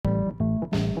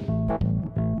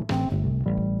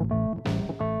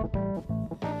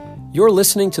You're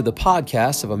listening to the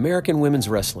podcast of American Women's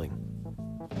Wrestling.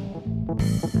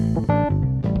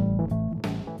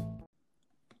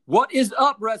 What is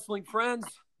up, wrestling friends?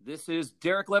 This is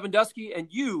Derek Lewandowski, and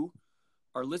you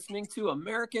are listening to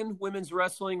American Women's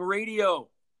Wrestling Radio.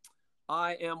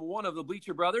 I am one of the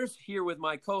Bleacher Brothers, here with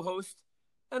my co-host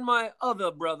and my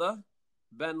other brother,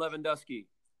 Ben Lewandowski.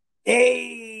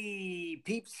 Hey,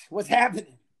 peeps, what's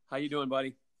happening? How you doing,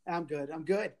 buddy? I'm good.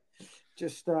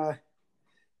 Just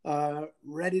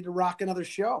ready to rock another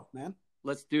show, man.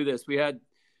 Let's do this. We had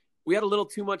a little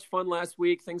too much fun last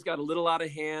week. Things got a little out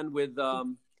of hand with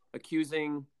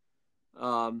accusing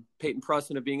Peyton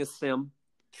Preston of being a sim.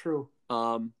 True.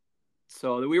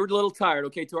 So we were a little tired.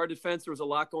 Okay, to our defense, there was a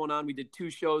lot going on. We did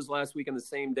 2 shows last week on the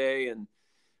same day, and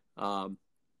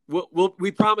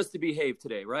we promised to behave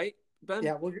today, right, Ben?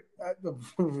 Yeah,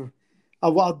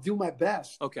 I'll do my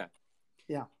best. Okay.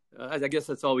 Yeah. I guess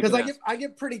that's all we can ask. Because I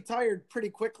get pretty tired pretty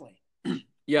quickly.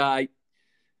 Yeah,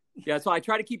 so I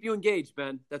try to keep you engaged,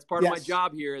 Ben. That's part of my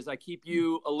job here is I keep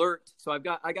you alert. So I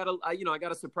got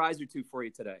a surprise or two for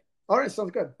you today. All right,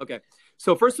 sounds good. Okay.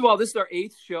 So first of all, this is our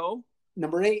 8th show.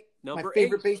 Number 8. My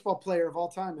favorite baseball player of all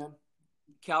time, man.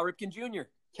 Cal Ripken Jr.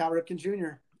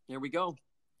 There we go.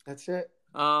 That's it.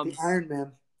 The Iron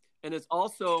Man. And it's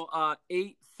also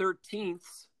 8/13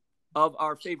 of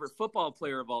our favorite football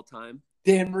player of all time.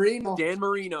 Dan Marino.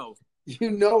 You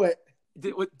know it.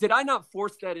 Did I not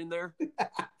force that in there?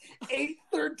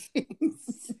 8/13.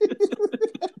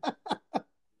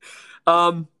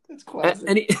 That's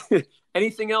classic.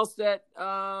 Anything else that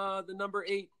the number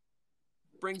 8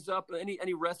 brings up?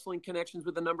 Any wrestling connections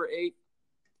with the number 8?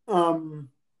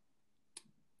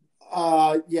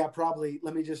 Yeah, probably.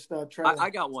 Let me just try.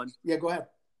 I got one. Yeah, go ahead.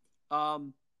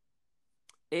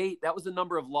 8. That was the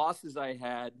number of losses I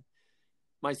had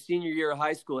my senior year of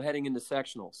high school heading into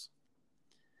sectionals.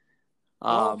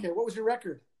 Okay. What was your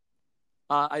record?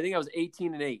 I think I was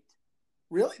 18-8.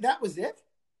 Really? That was it?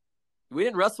 We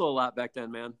didn't wrestle a lot back then,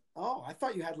 man. Oh, I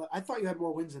thought you had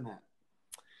more wins than that.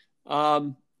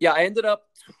 Yeah, I ended up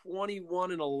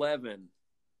 21-11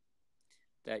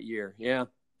 that year. Yeah.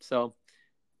 So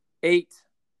 8.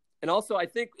 And also I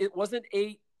think it wasn't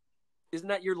 8. Isn't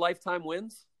that your lifetime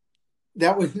wins?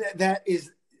 That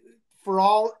is for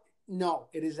all. No,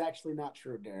 it is actually not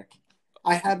true, Derek.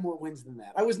 I had more wins than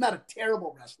that. I was not a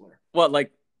terrible wrestler. What,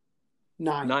 like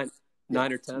 9?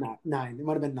 9 or 10? 9. It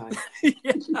might have been 9.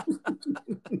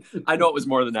 I know it was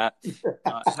more than that.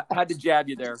 I had to jab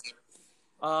you there.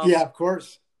 Yeah, of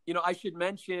course. I should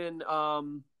mention,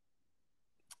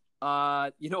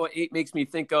 what 8 makes me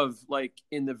think of, like,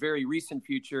 in the very recent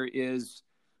future is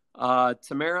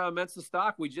Tamara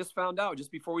Mensah-Stock. We just found out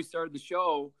just before we started the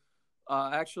show.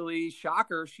 Actually,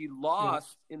 shocker, she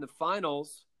lost in the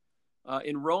finals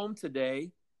in Rome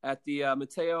today at the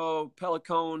Matteo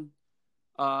Pellicone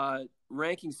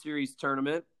ranking series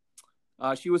tournament.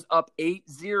 She was up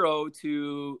 8-0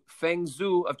 to Feng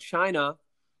Zhu of China.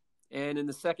 And in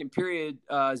the second period,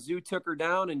 Zhu took her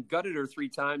down and gutted her 3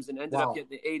 times and ended up getting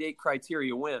the 8-8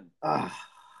 criteria win. That's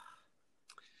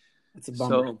a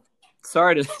bummer. So,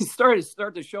 sorry to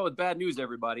start the show with bad news,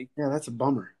 everybody. Yeah, that's a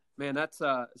bummer. Man, it's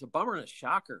a bummer and a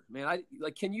shocker. Man, I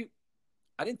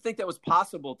didn't think that was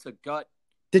possible to gut.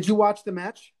 Did you watch the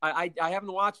match? I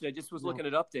haven't watched it. I just was looking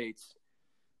at updates.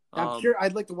 I'm sure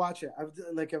I'd like to watch it.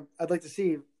 I'd like to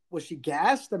see. Was she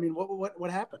gassed? I mean, what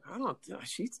happened? I don't know.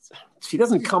 She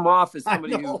doesn't come off as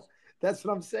somebody who. That's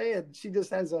what I'm saying. She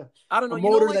just has a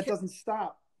motor that doesn't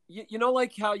stop. You know,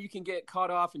 like how you can get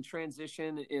caught off in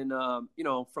transition in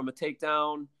from a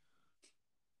takedown.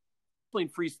 Playing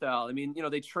freestyle. I mean,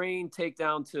 they train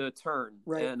takedown to turn.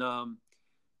 Right. And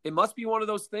it must be one of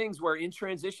those things where in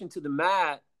transition to the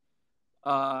mat,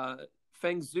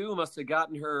 Feng Zhu must have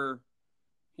gotten her,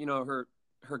 her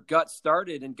gut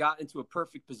started and got into a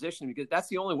perfect position, because that's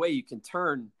the only way you can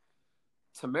turn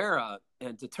Tamara,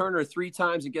 and to turn her 3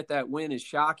 times and get that win is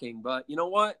shocking. But you know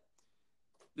what?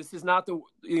 This is not the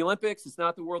Olympics. It's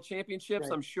not the World Championships.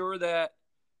 Right. I'm sure that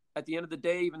at the end of the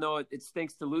day, even though it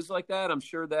stinks to lose like that, I'm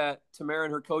sure that Tamara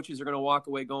and her coaches are going to walk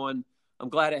away going, I'm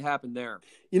glad it happened there.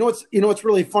 You know what's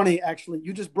really funny, actually?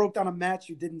 You just broke down a match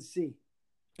you didn't see.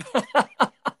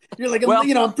 You're like, well,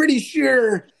 I'm pretty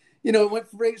sure, it went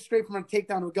straight from a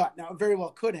takedown to a gut. Now, it very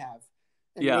well could have,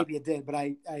 and maybe it did, but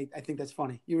I think that's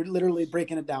funny. You were literally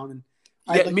breaking it down.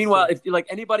 And meanwhile, if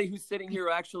anybody who's sitting here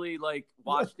who actually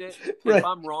watched it, if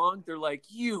I'm wrong, they're like,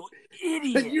 you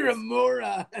idiot. You're a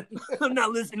moron. I'm not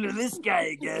listening to this guy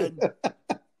again.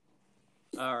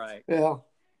 All right. Yeah.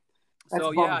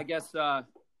 So, I guess that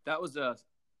was a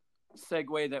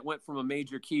segue that went from a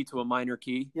major key to a minor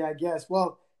key. Yeah, I guess.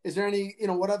 Well, Is there any,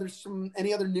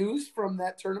 any other news from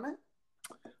that tournament?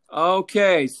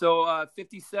 Okay, so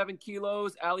 57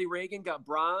 kilos, Allie Reagan got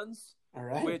bronze. All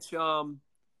right. Which,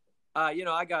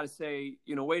 I got to say,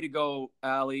 way to go,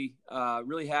 Allie.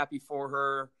 Really happy for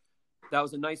her. That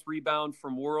was a nice rebound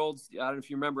from Worlds. I don't know if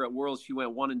you remember at Worlds, she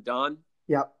went one and done.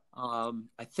 Yep.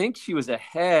 I think she was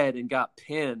ahead and got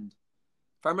pinned.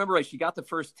 If I remember right, she got the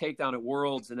first takedown at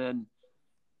Worlds and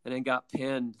then got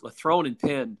pinned, thrown and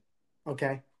pinned.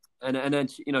 Okay. And then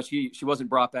she wasn't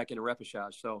brought back into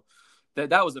repechage. So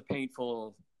that was a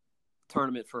painful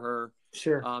tournament for her.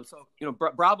 Sure. So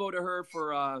bravo to her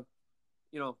for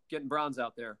getting bronze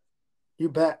out there. You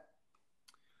bet.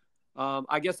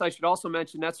 I guess I should also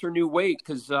mention that's her new weight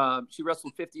because she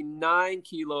wrestled 59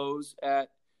 kilos at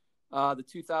the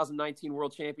 2019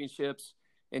 World Championships,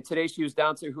 and today she was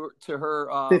down to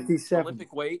her 57.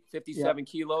 Olympic weight, 57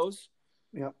 kilos.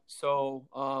 Yep.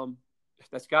 So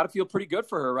that's got to feel pretty good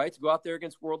for her, right? To go out there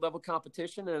against world level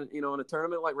competition and in a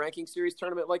tournament like ranking series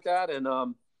tournament like that,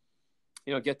 and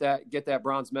get that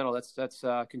bronze medal. That's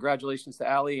congratulations to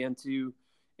Allie and to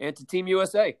Team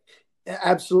USA.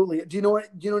 Absolutely. Do you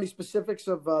know any specifics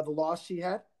of the loss she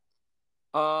had?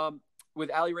 With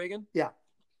Allie Reagan? Yeah.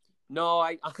 No,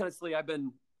 I honestly I've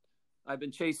been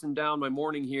chasing down my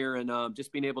morning here and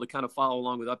just being able to kind of follow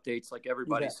along with updates like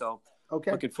everybody. So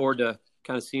okay, looking forward to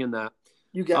kind of seeing that.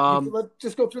 Let's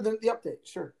just go through the update.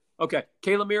 Sure. Okay.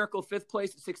 Kayla Miracle, 5th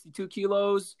place at 62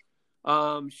 kilos.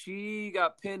 She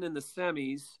got pinned in the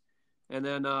semis and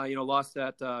then, lost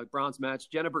that bronze match.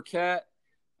 Jenna Burkett,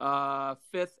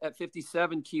 5th at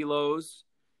 57 kilos.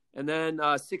 And then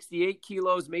 68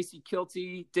 kilos, Macy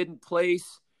Kilty didn't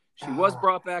place. She was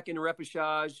brought back into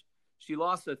repechage. She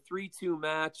lost a 3-2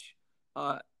 match.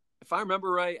 If I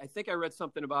remember right, I think I read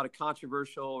something about a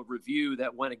controversial review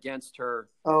that went against her.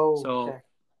 Oh, so okay.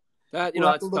 That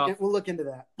that's tough. We'll look into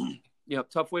that. Yeah,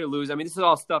 tough way to lose. I mean, this is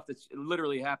all stuff that's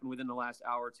literally happened within the last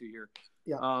hour or two here.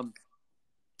 Yeah.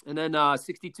 And then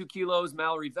 62 kilos,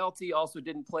 Mallory Velty also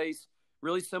didn't place.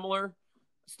 Really similar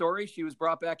story. She was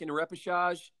brought back into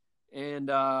repechage,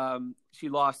 and she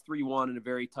lost 3-1 in a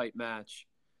very tight match.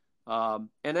 And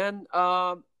then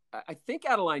I think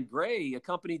Adeline Gray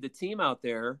accompanied the team out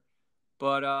there,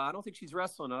 but I don't think she's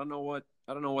wrestling. I don't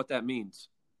know what that means.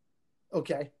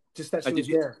 Okay, just that she was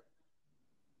there.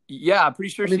 Yeah, I'm pretty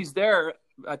sure she's there.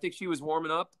 I think she was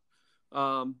warming up.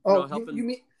 Helping.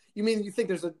 You mean you think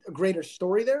there's a greater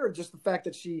story there, or just the fact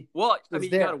that she? Well, there? You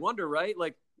gotta wonder, right?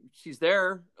 Like she's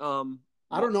there. I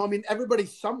don't know. I mean,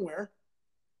 everybody's somewhere.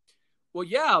 Well,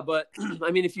 yeah, but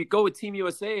I mean, if you go with Team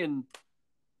USA and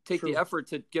take True. the effort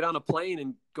to get on a plane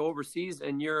and go overseas,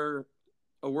 and you're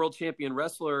a world champion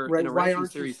wrestler right, in a why ranking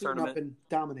aren't series you tournament, up and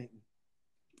dominating?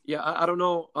 Yeah, I don't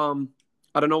know.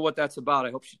 I don't know what that's about.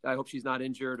 I hope she's not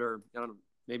injured, or I don't know.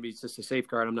 Maybe it's just a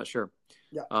safeguard. I'm not sure.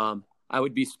 Yeah. I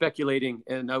would be speculating,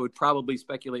 and I would probably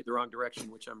speculate the wrong direction,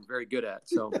 which I'm very good at.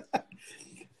 So,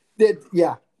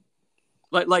 yeah.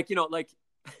 Like I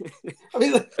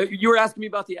mean, you were asking me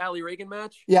about the Allie Reagan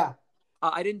match. Yeah.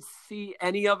 I didn't see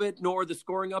any of it, nor the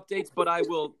scoring updates, but I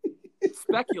will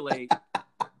speculate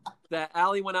that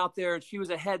Allie went out there and she was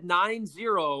ahead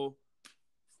 9-0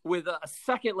 with a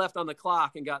second left on the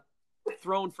clock and got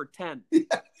thrown for 10.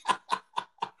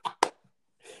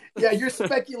 Yeah, your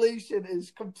speculation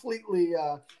is completely.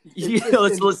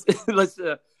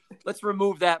 Let's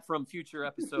remove that from future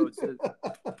episodes.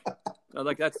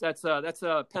 Like that's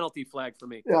a penalty flag for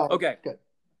me. Yeah, okay. Good.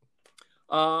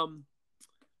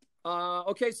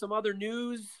 Okay. Some other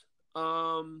news.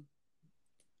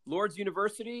 Lourdes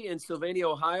University in Sylvania,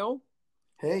 Ohio,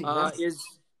 is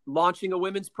launching a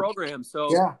women's program.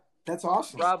 So yeah, that's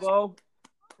awesome. Bravo.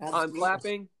 Absolutely. I'm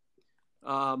clapping.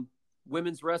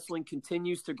 Women's wrestling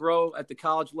continues to grow at the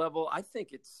college level. I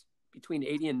think it's between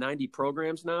 80 and 90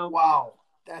 programs now. Wow.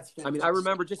 That's fantastic. I mean, I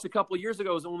remember just a couple of years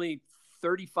ago, it was only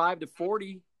 35 to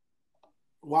 40.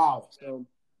 Wow.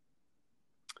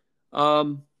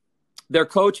 So, their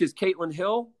coach is Caitlin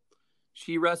Hill.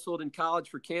 She wrestled in college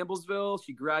for Campbellsville.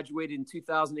 She graduated in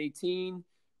 2018.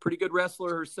 Pretty good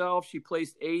wrestler herself. She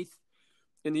placed 8th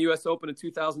in the U.S. Open in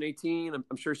 2018.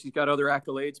 I'm sure she's got other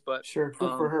accolades, but sure,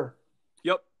 good for her.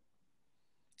 Yep.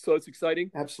 So it's exciting.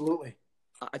 Absolutely.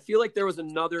 I feel like there was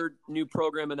another new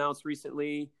program announced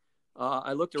recently.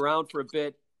 I looked around for a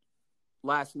bit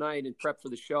last night and prepped for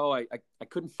the show. I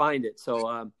couldn't find it,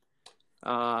 so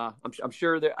I'm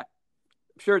sure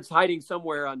it's hiding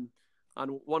somewhere on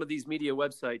one of these media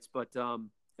websites. But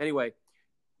anyway,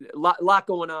 a lot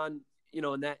going on,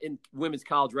 in women's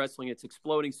college wrestling. It's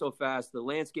exploding so fast. The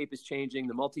landscape is changing.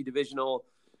 The multi-divisional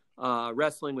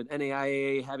wrestling with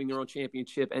NAIA having their own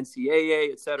championship,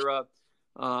 NCAA, etc.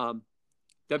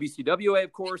 WCWA,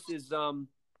 of course, is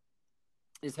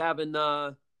having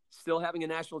still having a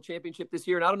national championship this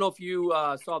year. And I don't know if you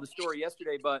saw the story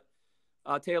yesterday, but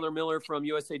Taylor Miller from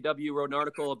USAW wrote an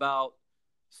article about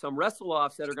some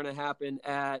Wrestle-Offs that are going to happen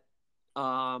at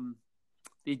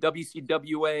the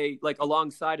WCWA, like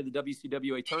alongside of the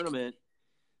WCWA tournament.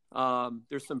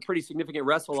 There's some pretty significant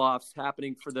Wrestle-Offs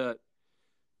happening for the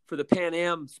Pan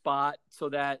Am spot so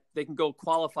that they can go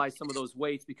qualify some of those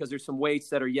weights, because there's some weights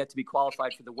that are yet to be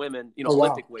qualified for the women,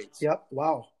 Olympic weights. Yep.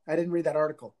 Wow. I didn't read that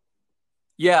article.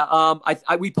 Yeah.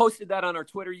 We posted that on our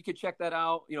Twitter. You could check that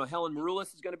out. Helen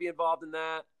Maroulis is going to be involved in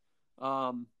that.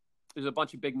 There's a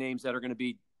bunch of big names that are going to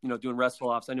be, doing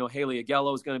Wrestle-Offs. I know Haley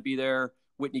Agello is going to be there.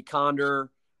 Whitney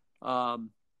Condor. I'm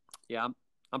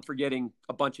forgetting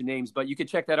a bunch of names, but you can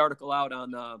check that article out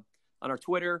on our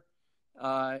Twitter.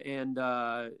 And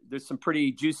there's some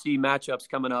pretty juicy matchups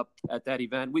coming up at that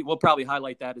event. We'll probably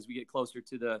highlight that as we get closer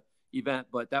to the event,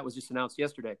 but that was just announced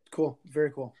yesterday. Cool.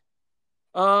 Very cool.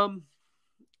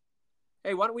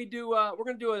 Hey, why don't we do, we're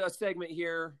going to do a segment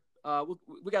here.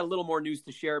 We got a little more news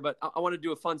to share, but I want to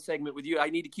do a fun segment with you. I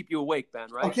need to keep you awake, Ben,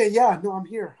 right? Okay. Yeah, no, I'm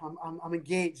here. I'm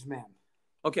engaged, man.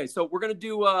 Okay. So we're going to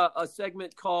do a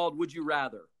segment called Would You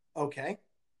Rather? Okay.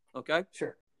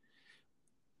 Sure.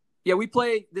 Yeah, we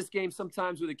play this game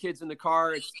sometimes with the kids in the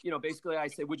car. It's, basically I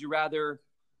say, would you rather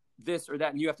this or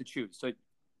that? And you have to choose. So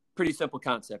pretty simple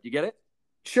concept. You get it?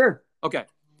 Sure. Okay.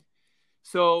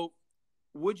 So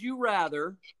would you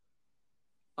rather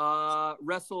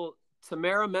wrestle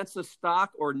Tamara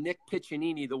Mensah-Stock or Nick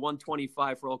Piccinini, the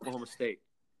 125 for Oklahoma State?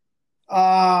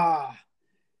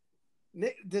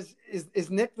 Nick, is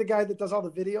Nick the guy that does all the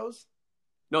videos?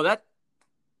 No, Nick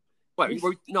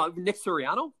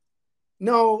Suriano?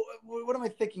 No, what am I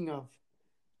thinking of?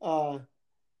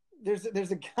 There's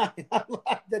a guy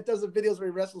that does the videos where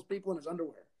he wrestles people in his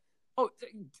underwear. Oh,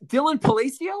 Dylan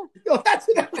Palacio? No, that's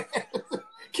it.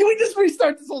 Can we just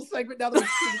restart this whole segment now that we've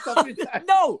seen this up 3 times?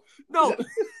 No.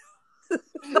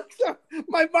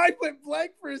 My mind went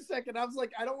blank for a second. I was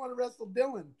like, I don't want to wrestle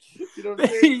Dylan. You know what I'm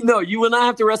saying? No, you will not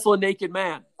have to wrestle a naked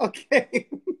man. Okay.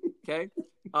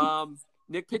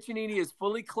 Nick Piccinini is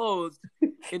fully clothed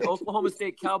in Oklahoma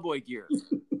State cowboy gear.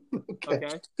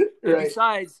 Okay. And right.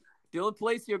 Besides, Dylan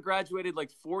Palacio graduated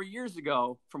like 4 years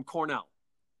ago from Cornell.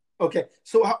 Okay.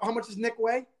 So how much does Nick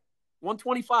weigh?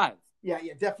 125. Yeah,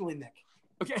 definitely Nick.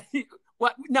 Okay.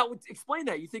 What? Now, explain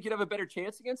that. You think you'd have a better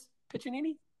chance against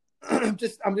Piccinini? I'm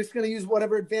just going to use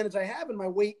whatever advantage I have, and my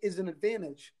weight is an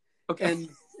advantage. Okay. And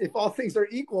if all things are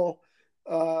equal,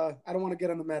 I don't want to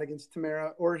get on the mat against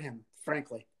Tamara or him,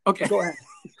 frankly. Okay. Go ahead.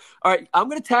 All right. I'm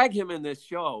going to tag him in this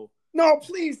show. No,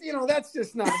 please. That's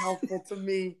just not helpful to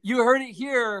me. You heard it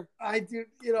here. I do,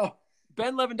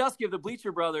 Ben Lewandowski of the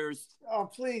Bleacher Brothers. Oh,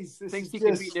 please. Thinks he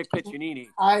can beat Nick Piccinini.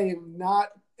 I am not,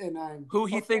 and I'm... Who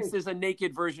he thinks is a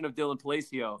naked version of Dylan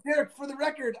Palacio. Derek, for the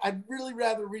record, I'd really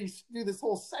rather do this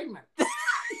whole segment.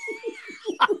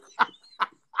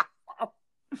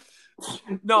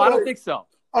 No, I don't think so.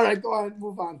 All right, go on.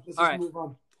 Move on. Let's move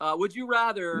on. Would you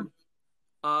rather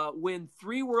win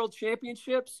 3 world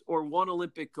championships or 1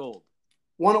 Olympic gold?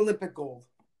 1 Olympic gold.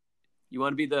 You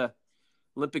want to be the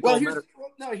Olympic gold medal?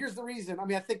 Here's the reason. I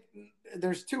mean, I think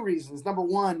there's 2 reasons. Number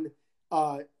one,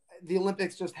 the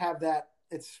Olympics just have that.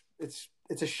 It's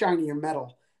a shinier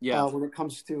medal. Yeah. When it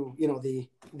comes to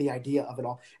the idea of it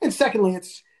all. And secondly,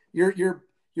 it's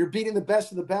you're beating the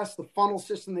best of the best. The funnel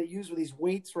system they use with these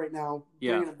weights right now,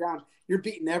 bringing them down. You're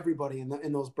beating everybody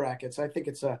in those brackets. I think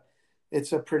it's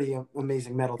a pretty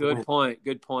amazing medal. Good point.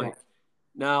 Yeah.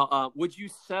 Now, would you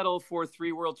settle for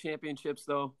 3 world championships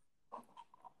though?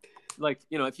 Like,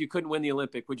 if you couldn't win the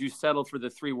Olympic, would you settle for the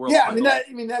 3 world? Yeah,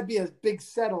 that'd be a big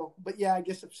settle. But yeah, I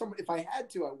guess if I had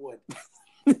to, I would.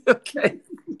 Okay.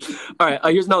 All right.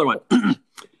 Here's another one.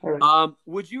 All right.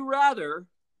 Would you rather?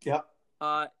 Yeah.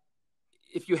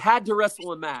 If you had to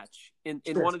wrestle a match in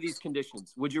Sure. one of these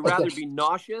conditions, would you rather be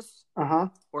nauseous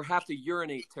or have to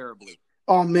urinate terribly?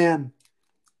 Oh man,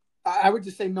 I would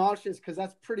just say nauseous because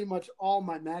that's pretty much all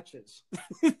my matches.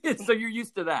 So you're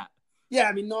used to that. Yeah,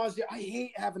 I mean nausea. I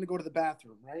hate having to go to the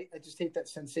bathroom. Right? I just hate that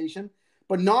sensation.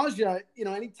 But nausea,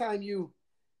 anytime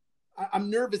I'm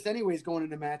nervous anyways going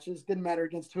into matches. Didn't matter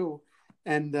against who.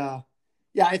 And I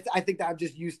think that I'm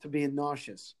just used to being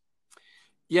nauseous.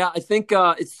 Yeah, I think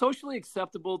it's socially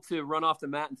acceptable to run off the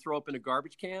mat and throw up in a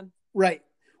garbage can. Right.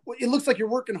 Well, it looks like you're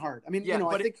working hard. I mean,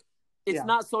 but I think it's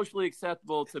not socially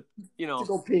acceptable to to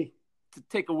go pee, to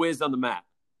take a whiz on the mat.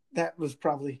 That was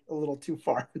probably a little too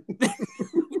far.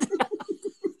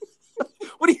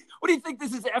 What do you think?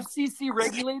 This is FCC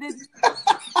regulated?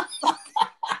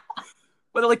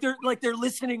 But they're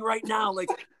listening right now. Like,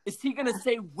 is he gonna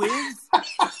say whiz?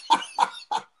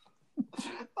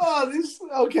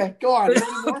 Okay, go on.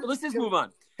 Let's just move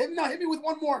on. Hit me with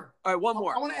one more. All right, one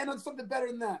more. I want to end on something better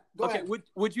than that. Go ahead.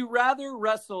 Would you rather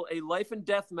wrestle a life and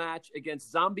death match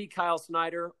against zombie Kyle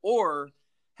Snyder or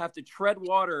have to tread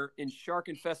water in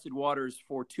shark-infested waters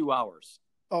for 2 hours?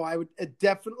 Oh, I would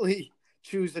definitely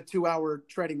choose a 2-hour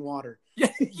treading water.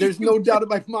 There's no doubt in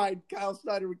my mind Kyle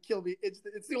Snyder would kill me. It's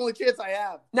the only chance I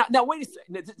have. Now wait a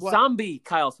second. Zombie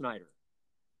Kyle Snyder.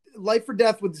 Life or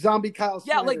death with zombie Kyle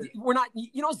Snyder. Yeah, like we're not.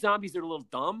 Zombies are a little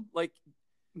dumb. Like,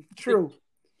 true.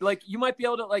 Like you might be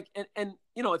able to and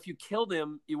if you killed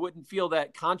him, you wouldn't feel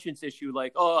that conscience issue.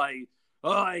 Like,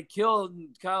 I killed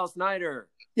Kyle Snyder.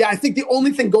 Yeah, I think the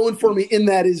only thing going for me in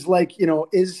that is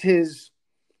is his,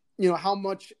 how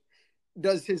much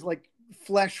does his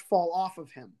flesh fall off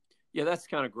of him? Yeah, that's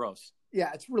kind of gross.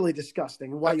 Yeah, it's really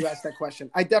disgusting. And why you asked that question?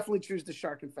 I definitely choose the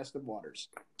shark-infested waters.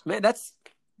 Man, that's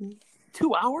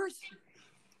 2 hours.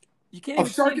 You can't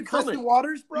even shark-infested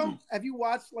waters, bro. Have you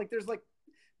watched there's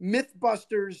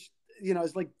MythBusters?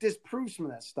 It's disproves some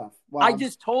of that stuff. Wow. I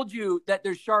just told you that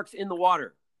there's sharks in the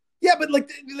water. Yeah, but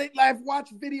I've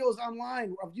watched videos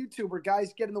online of YouTube where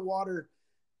guys get in the water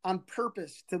on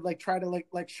purpose to try to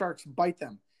let sharks bite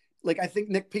them. I think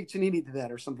Nick Piccinini did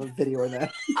that or something. Video of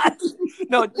that.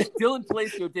 No, Dylan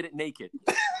Palacio did it naked.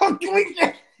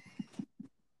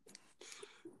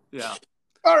 Yeah.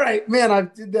 All right, man. I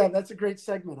did that. That's a great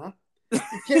segment, huh? We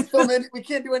can't film it. We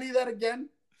can't do any of that again.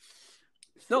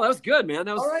 No, that was good, man.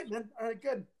 That was all right, man. All right,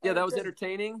 good. Yeah, that was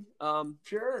entertaining.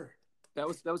 Sure. That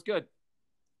was good.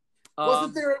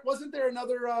 Wasn't there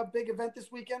another big event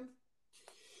this weekend?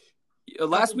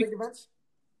 Last week. Big events?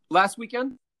 Last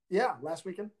weekend? Yeah, last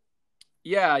weekend.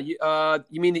 Yeah, you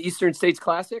mean the Eastern States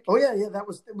Classic? Oh yeah, there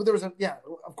was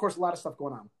of course a lot of stuff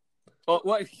going on. Oh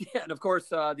well, yeah, and of course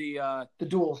the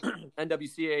duel,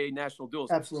 NWCA National Duels.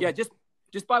 Absolutely. Yeah,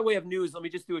 just by way of news, let me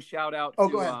just do a shout out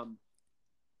go ahead.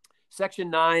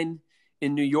 Section 9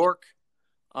 in New York.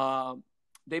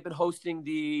 They've been hosting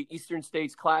the Eastern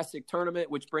States Classic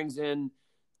tournament, which brings in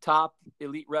top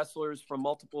elite wrestlers from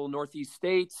multiple Northeast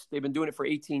states. They've been doing it for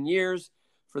 18 years.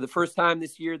 For the first time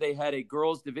this year, they had a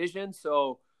girls division.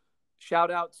 So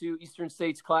shout out to Eastern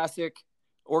States Classic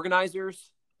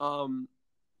organizers.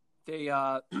 They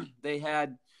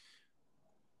had,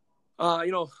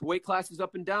 weight classes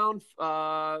up and down.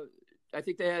 I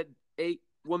think they had 8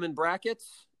 women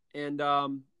brackets, and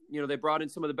they brought in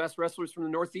some of the best wrestlers from the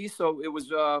Northeast. So it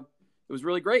was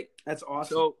really great. That's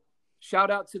awesome. So shout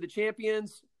out to the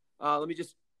champions. Let me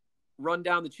just run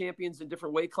down the champions in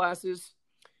different weight classes.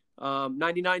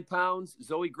 99 pounds,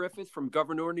 Zoe Griffith from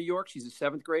Gouverneur, New York. She's a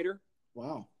 7th grader.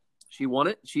 Wow. She won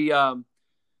it. She, I'm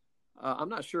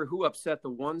not sure who upset the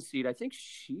 1 seed. I think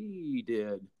she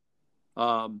did.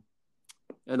 And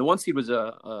the 1 seed was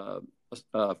a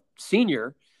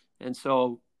senior. And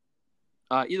so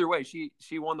either way, she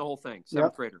won the whole thing.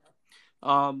 7th grader.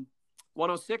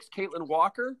 106, Caitlin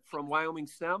Walker from Wyoming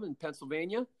STEM in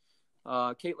Pennsylvania.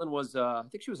 Caitlin was, I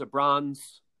think she was a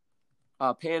bronze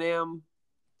Pan Am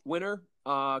winner,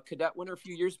 cadet winner a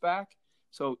few years back.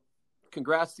 So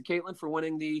congrats to Caitlin for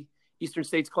winning the Eastern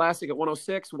States Classic at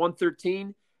 106.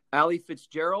 113, Allie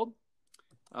Fitzgerald,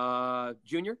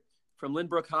 Jr. from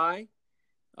Lynbrook High.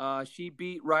 She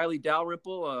beat Riley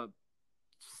Dalrymple, a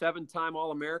 7-time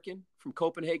All-American from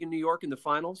Copenhagen, New York in the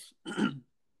finals.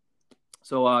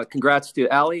 So congrats to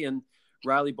Allie and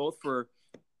Riley both for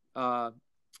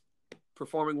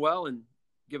performing well and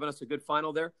giving us a good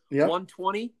final there. Yep.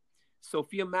 120,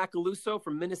 Sophia Macaluso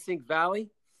from Minisink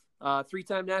Valley,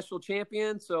 3-time national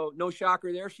champion. So no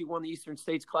shocker there. She won the Eastern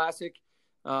States Classic.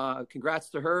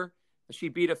 Congrats to her. She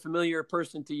beat a familiar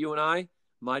person to you and I,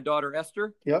 my daughter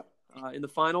Esther. Yep. In the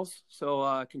finals.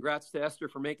 So congrats to Esther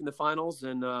for making the finals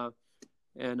and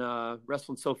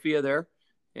wrestling Sophia there.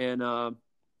 And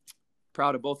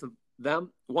proud of both of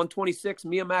them. 126,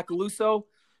 Mia Macaluso,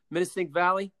 Minisink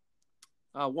Valley,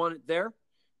 won it there.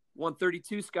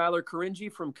 132, Skylar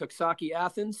Karinji from Coxsackie,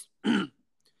 Athens.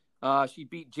 She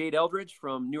beat Jade Eldridge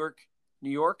from Newark, New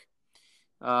York.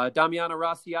 Damiana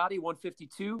Rossiati,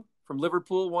 152 from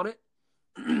Liverpool, won it.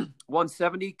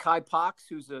 170, Kai Pox,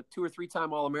 who's a 2 or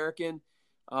 3-time All-American,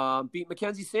 beat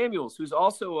Mackenzie Samuels, who's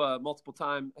also a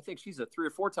multiple-time, I think she's a 3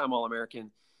 or 4-time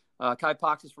All-American. Kai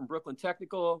Pox is from Brooklyn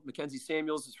Technical. Mackenzie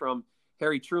Samuels is from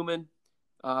Harry Truman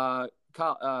High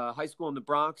School in the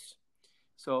Bronx.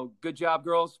 So good job,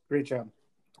 girls. Great job.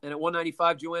 And at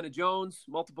 195, Joanna Jones,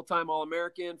 multiple-time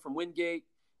All-American from Wingate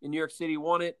in New York City,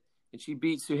 won it. And she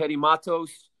beat Suhedi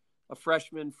Matos, a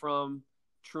freshman from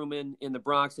Truman in the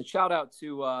Bronx. And shout out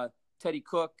to Teddy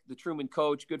Cook, the Truman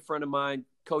coach, good friend of mine,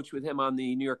 coached with him on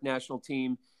the New York national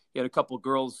team. He had a couple of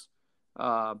girls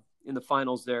in the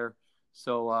finals there.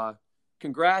 So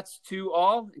congrats to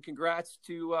all, and congrats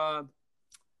to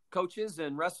coaches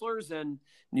and wrestlers and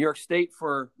New York State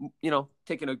for,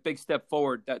 taking a big step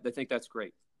forward. I think that's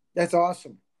great. That's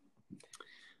awesome.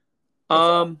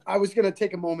 I was going to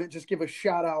take a moment, just give a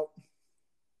shout out.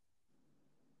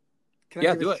 Can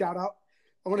I give a shout out?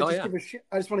 I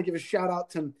just want to give a shout out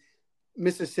to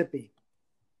Mississippi.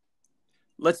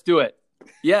 Let's do it.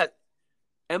 Yeah.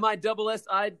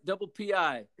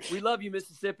 MISSIPPI. We love you,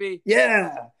 Mississippi.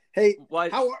 Yeah. Hey,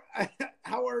 how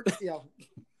are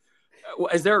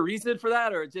is there a reason for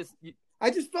that, or just? I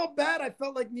just felt bad. I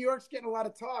felt like New York's getting a lot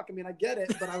of talk. I mean, I get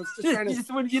it, but I was just trying to.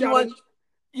 You didn't want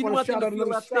them to feel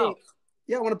left out.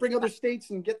 Yeah, I want to bring other states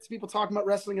and get people talking about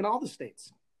wrestling in all the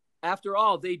states. After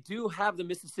all, they do have the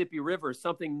Mississippi River,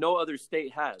 something no other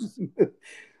state has.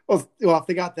 well, if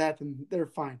they got that, then they're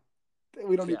fine.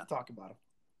 We don't need to talk about them.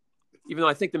 Even though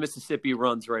I think the Mississippi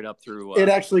runs right up through. It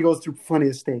actually goes through plenty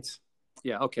of states.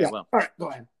 Yeah. Okay. Yeah. Well. All right. Go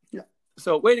ahead. Yeah.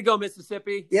 So, way to go,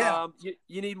 Mississippi. Yeah.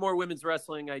 You need more women's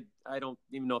wrestling. I don't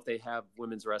even know if they have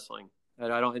women's wrestling.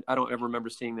 And I don't ever remember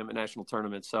seeing them at national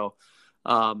tournaments. So,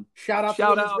 shout out to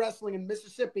women's wrestling in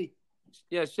Mississippi.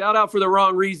 Yeah. Shout out for the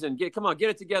wrong reason. Get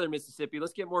it together, Mississippi.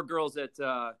 Let's get more girls at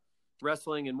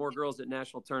wrestling and more girls at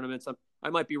national tournaments. I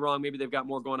might be wrong. Maybe they've got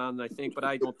more going on than I think, but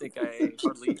I don't think I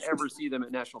hardly ever see them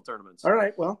at national tournaments. All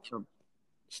right. Well,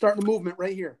 starting the movement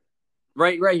right here.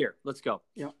 Right here. Let's go.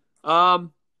 Yeah. All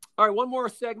right. One more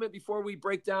segment before we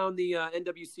break down the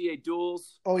NWCA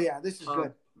duels. Oh yeah, this is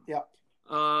good. Yeah.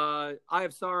 Eye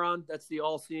of Sauron. That's the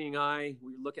all-seeing eye.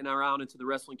 We're looking around into the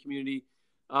wrestling community.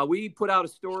 We put out a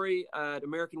story at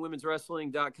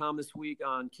AmericanWomen'sWrestling.com this week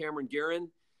on Cameron Guerin.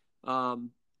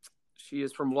 She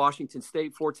is from Washington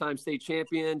State, 4-time state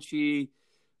champion. She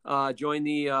joined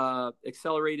the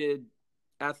accelerated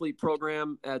athlete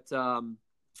program at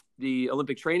the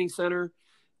Olympic Training Center.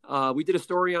 We did a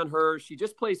story on her. She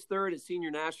just placed third at senior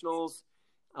nationals.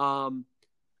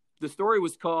 The story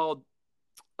was called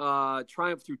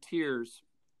Triumph Through Tears.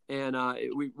 And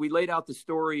we laid out the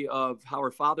story of how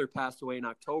her father passed away in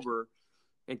October.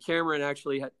 And Cameron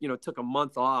actually took a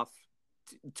month off,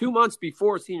 2 months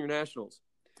before senior nationals.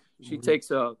 She takes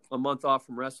a month off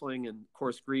from wrestling and, of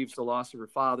course, grieves the loss of her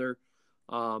father.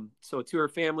 So to her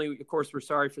family, of course, we're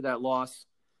sorry for that loss.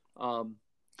 The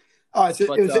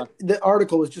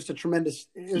article was just it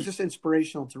was just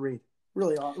inspirational to read.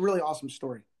 Really, really awesome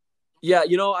story. Yeah,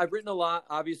 I've written a lot,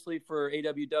 obviously, for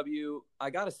AWW. I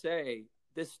got to say,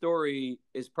 this story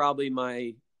is probably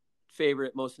my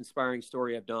favorite, most inspiring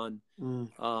story I've done.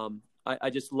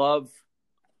 I just love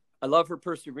her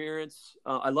perseverance.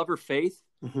 I love her faith.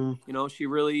 Mm-hmm. She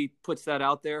really puts that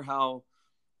out there, how,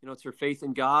 it's her faith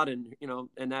in God, and,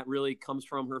 and that really comes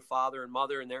from her father and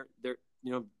mother, and they're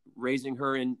raising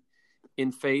her in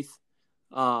faith,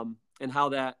 and how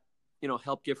that,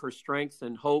 helped give her strength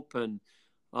and hope, and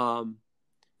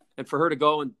for her to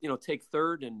go and, take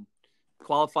third and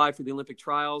qualify for the Olympic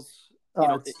trials,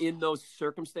 in those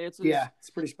circumstances. Yeah, it's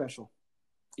pretty special.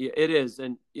 Yeah, it is.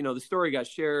 And, the story got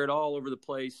shared all over the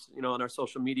place, on our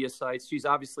social media sites. She's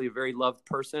obviously a very loved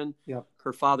person. Yep.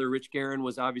 Her father, Rich Guerin,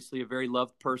 was obviously a very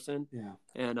loved person. Yeah.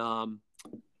 And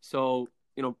so,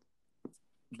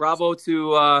 bravo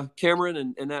to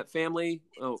Cameron and that family.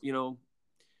 The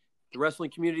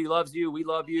wrestling community loves you. We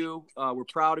love you. We're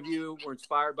proud of you. We're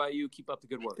inspired by you. Keep up the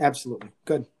good work. Absolutely.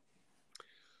 Good.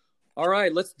 All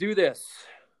right, let's do this.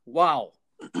 Wow.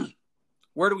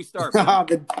 Where do we start?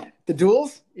 The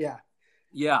duels? Yeah.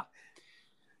 Yeah.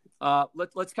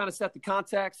 Let's kind of set the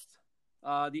context.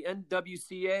 The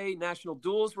NWCA national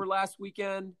duels were last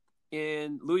weekend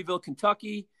in Louisville,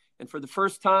 Kentucky. And for the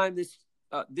first time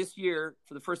this year,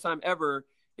 for the first time ever,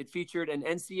 it featured an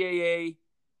NCAA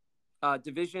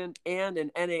division and an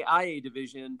NAIA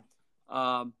division.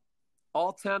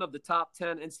 All 10 of the top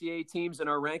 10 NCAA teams in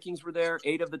our rankings were there.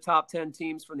 8 of the top 10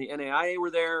 teams from the NAIA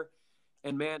were there.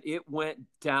 And man, it went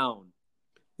down.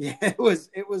 Yeah, it was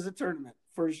a tournament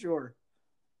for sure.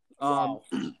 Wow.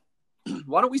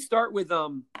 Why don't we start with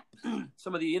some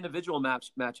of the individual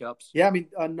matchups? Yeah, I mean,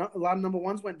 a lot of number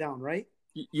ones went down, right?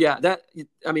 Yeah,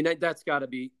 that's got to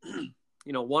be,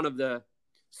 one of the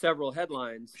several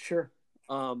headlines. Sure.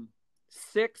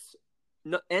 6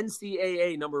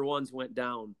 NCAA number ones went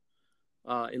down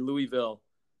in Louisville,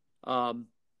 and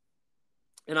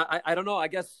I don't know. I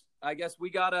guess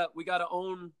we gotta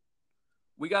own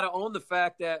the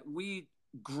fact that we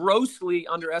grossly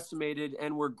underestimated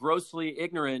and were grossly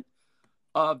ignorant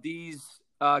of these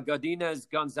Godinez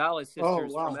Gonzalez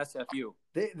sisters from SFU.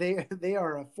 They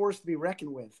are a force to be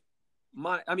reckoned with.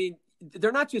 I mean,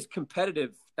 they're not just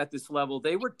competitive at this level;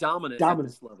 they were dominant at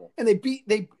this level. And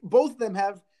they both of them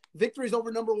have victories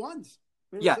over number ones.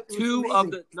 Two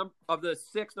of the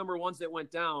 6 number ones that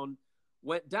went down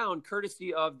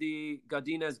courtesy of the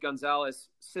Godinez-Gonzalez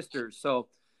sisters. So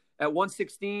at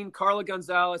 116, Carla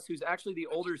Gonzalez, who's actually the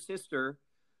older sister,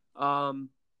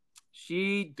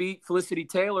 she beat Felicity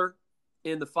Taylor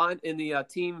in the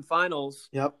team finals.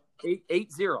 Yep.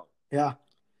 8-0. Yeah.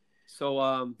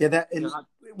 So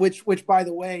which by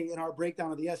the way, in our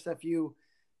breakdown of the SFU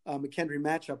McKendree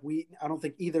matchup, I don't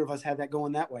think either of us had that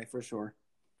going that way for sure.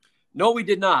 No, we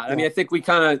did not. Yeah. I mean, I think we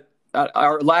kind of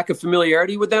our lack of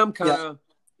familiarity with them kind of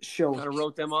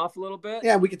wrote them off a little bit.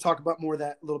 Yeah, we could talk about more of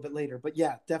that a little bit later. But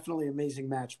yeah, definitely amazing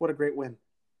match. What a great win.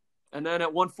 And then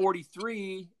at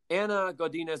 143, Ana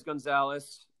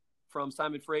Godinez-Gonzalez from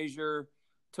Simon Fraser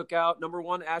took out number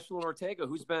 1 Ashlyn Ortega,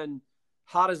 who's been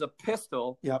hot as a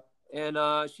pistol. Yep. And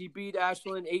she beat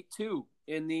Ashlyn 8-2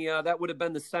 in the that would have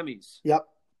been the semis. Yep.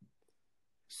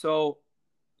 So,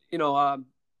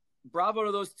 bravo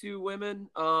to those 2 women.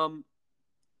 I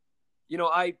did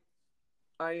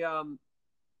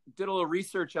a little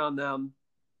research on them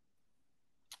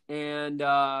and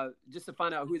just to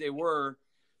find out who they were.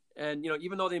 And,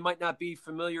 even though they might not be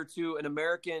familiar to an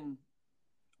American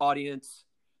audience,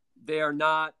 they are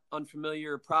not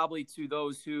unfamiliar probably to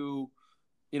those who,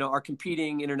 are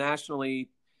competing internationally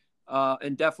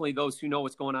and definitely those who know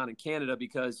what's going on in Canada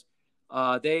because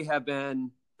they have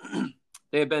been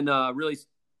really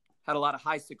had a lot of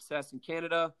high success in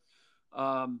Canada.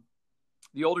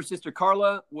 The older sister,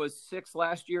 Carla, was 6th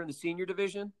last year in the senior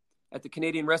division at the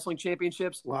Canadian Wrestling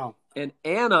Championships. Wow. And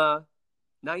Anna,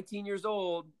 19 years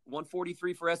old,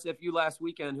 143 for SFU last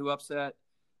weekend, who upset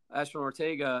Ashlyn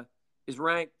Ortega, is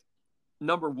ranked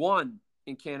number 1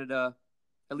 in Canada,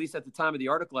 at least at the time of the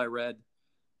article I read,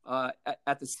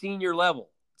 at the senior level,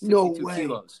 62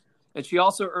 kilos. And she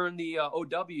also earned the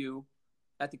OW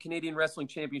at the Canadian Wrestling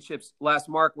Championships last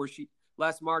March, where she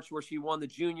won the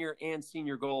junior and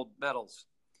senior gold medals.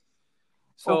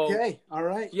 So, okay, all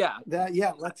right, yeah,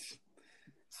 let's.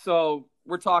 So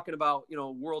we're talking about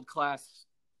world class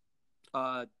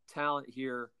talent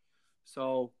here.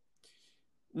 So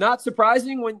not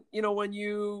surprising when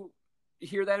you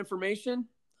hear that information.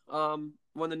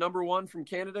 When the number 1 from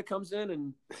Canada comes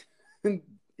in and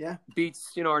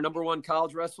beats our number 1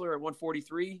 college wrestler at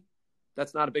 143.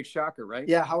 That's not a big shocker, right?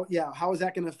 Yeah. How is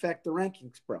that going to affect the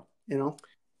rankings, bro?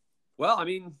 Well, I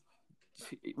mean,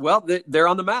 they're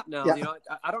on the map now. Yeah.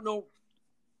 I don't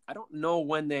know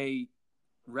when they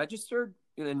registered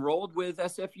and enrolled with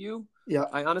SFU. Yeah.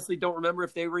 I honestly don't remember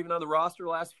if they were even on the roster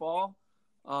last fall.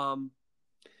 Well,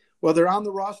 they're on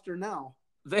the roster now.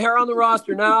 They are on the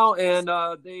roster now, and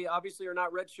they obviously are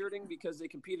not redshirting because they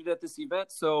competed at this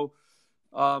event. So,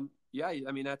 I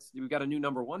mean, we've got a new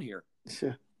number 1 here.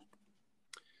 Yeah.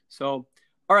 So,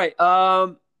 all right.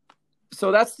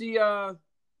 So that's the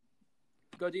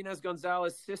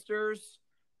Godinez-Gonzalez sisters.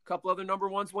 A couple other number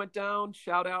 1s went down.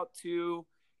 Shout out to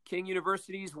King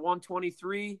University's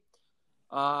 123.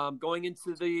 Going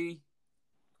into the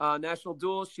national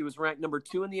duel, she was ranked number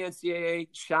 2 in the NCAA,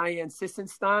 Cheyenne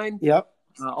Sissenstein. Yep.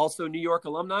 Also New York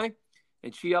alumni.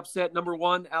 And she upset number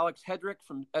 1, Alex Hedrick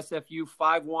from SFU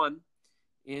 5-1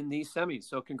 in the semis.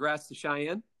 So congrats to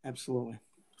Cheyenne. Absolutely.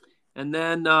 And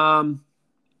then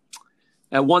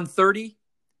at 130,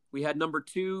 we had number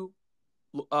 2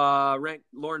 ranked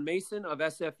Lauren Mason of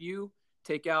SFU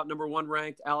take out number 1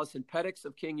 ranked Allison Pettix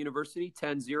of King University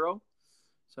 10-0.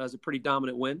 So that's a pretty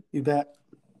dominant win. You bet.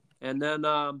 And then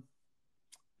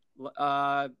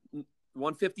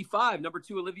 155, number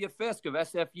 2 Olivia Fisk of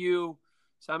SFU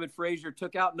Simon Fraser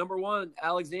took out number 1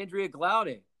 Alexandria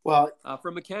Glaude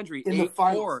from McKendree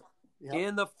 8-4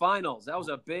 in the finals. That was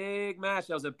a big match.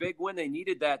 That was a big win. They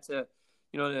needed that to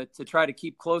try to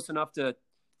keep close enough to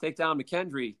take down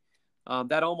McKendree.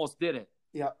 That almost did it.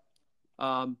 Yeah.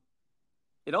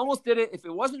 It almost did it if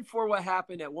it wasn't for what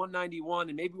happened at 191,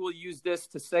 and maybe we'll use this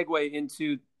to segue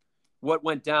into what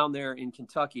went down there in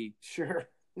Kentucky. Sure.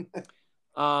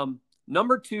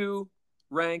 Number 2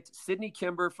 ranked Sydney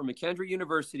Kimber from McKendree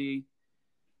University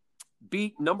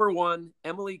beat number 1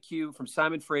 Emily Q from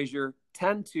Simon Fraser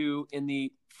 10-2 in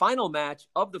the final match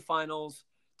of the finals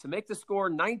to make the score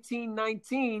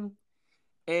 19-19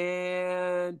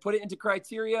 and put it into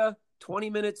criteria. 20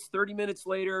 minutes, 30 minutes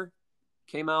later,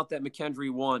 came out that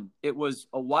McKendree won. It was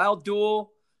a wild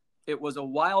duel. It was a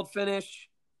wild finish.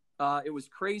 It was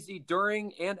crazy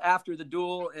during and after the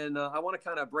duel, and I want to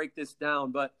kind of break this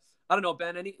down. But I don't know,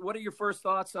 Ben. What are your first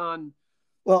thoughts on,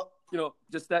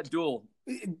 just that duel?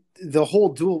 the whole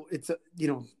duel, it's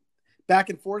back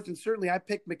and forth. And certainly I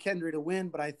picked McKendree to win,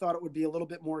 but I thought it would be a little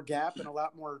bit more gap and a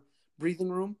lot more breathing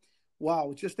room.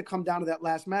 Wow. Just to come down to that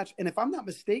last match. And if I'm not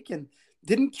mistaken,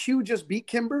 didn't Q just beat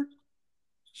Kimber?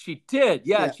 She did.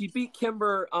 Yeah. She beat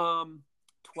Kimber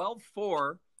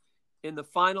 12-4 in the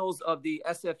finals of the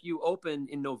SFU Open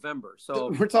in November.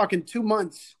 So we're talking 2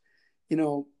 months,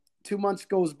 2 months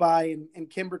goes by and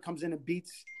Kimber comes in and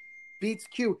beats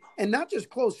Q, and not just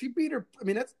close. She beat her. I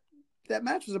mean, that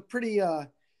match was a pretty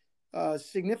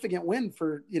significant win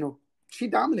for, she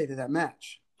dominated that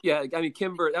match. Yeah. I mean,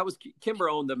 Kimber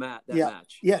owned the match.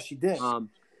 Match. Yeah, she did.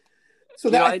 So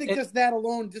that, I think just that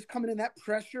alone, just coming in, that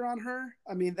pressure on her.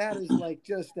 I mean, that is like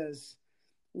just as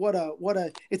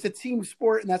it's a team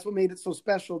sport, and that's what made it so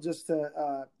special. Just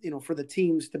to for the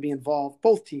teams to be involved,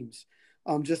 both teams.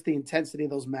 Just the intensity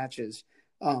of those matches.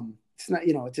 It's not,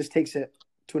 it just takes it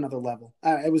to another level.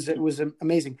 It was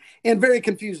amazing and very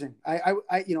confusing. I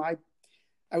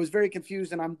was very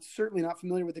confused, and I'm certainly not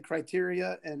familiar with the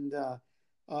criteria and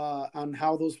on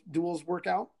how those duels work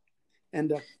out.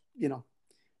 And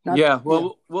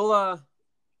we'll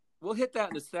hit that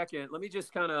in a second. Let me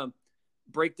just kind of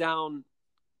break down,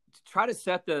 try to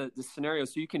set the scenario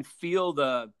so you can feel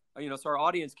so our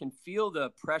audience can feel the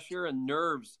pressure and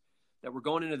nerves that were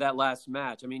going into that last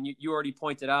match. I mean, you already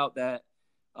pointed out that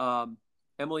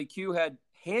Emily Q had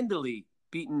handily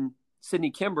beaten Sydney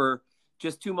Kimber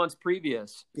just 2 months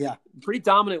previous. Yeah. Pretty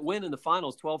dominant win in the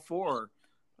finals, 12-4.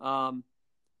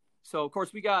 So of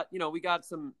course we got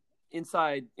some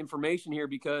inside information here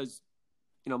because,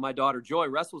 my daughter Joy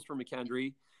wrestles for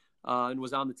McKendree and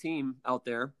was on the team out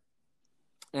there.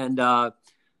 And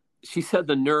she said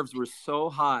the nerves were so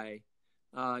high,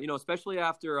 especially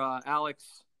after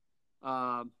Alex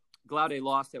Glaude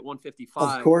lost at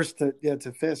 155. Of course,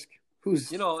 to Fisk,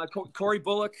 who's Corey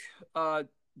Bullock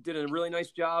did a really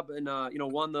nice job and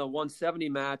won the 170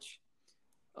 match.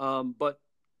 But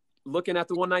looking at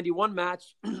the 191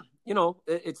 match,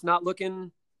 it's not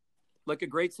looking like a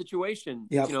great situation.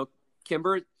 Yep.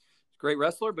 Kimber, great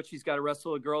wrestler, but she's got to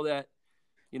wrestle a girl that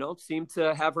seemed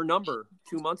to have her number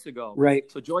 2 months ago. Right.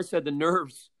 So Joy said the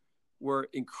nerves were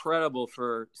incredible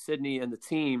for Sydney and the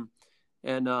team.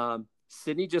 And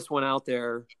Sydney just went out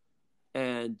there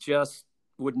and just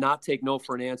would not take no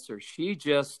for an answer. She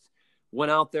just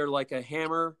went out there like a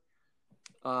hammer,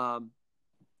 fought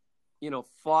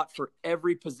for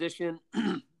every position,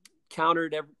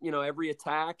 countered every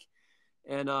attack.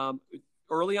 And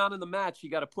early on in the match, she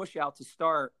got a push out to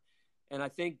start. And I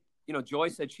think, Joy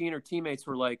said she and her teammates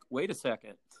were like, wait a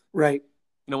second. Right.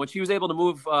 When she was able to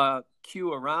move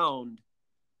Q around,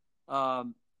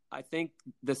 I think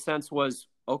the sense was,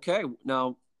 okay,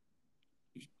 now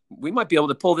we might be able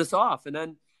to pull this off.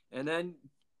 And then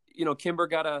Kimber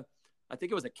got I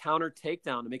think it was a counter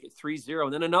takedown to make it 3-0.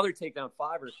 And then another takedown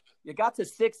 5. You got to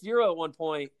 6-0 at one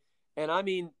point. And I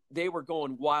mean, they were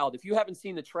going wild. If you haven't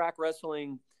seen the track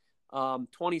wrestling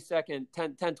 20 second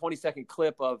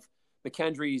clip of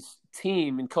McKendree's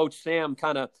team and Coach Sam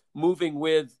kind of moving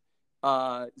with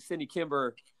Sydney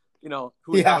Kimber, who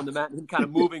was out on the mat and kind of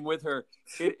moving with her.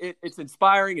 It's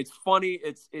inspiring. It's funny.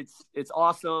 It's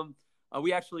awesome.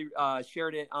 We actually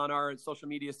shared it on our social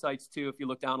media sites too. If you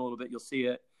look down a little bit, you'll see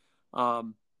it.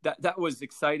 That was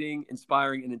exciting,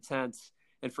 inspiring, and intense.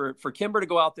 And for Kimber to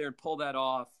go out there and pull that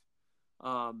off,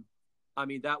 I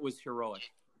mean, that was heroic.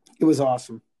 It was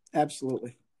awesome.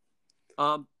 Absolutely.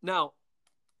 Now,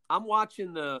 I'm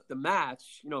watching the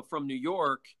match, from New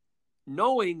York,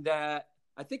 knowing that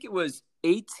I think it was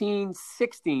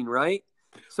 18-16, right?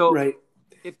 So right.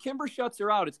 If Kimber shuts her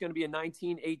out, it's going to be a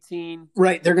 19-18.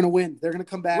 Right. They're going to win. They're going to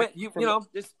come back.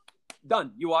 It's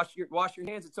done. You wash your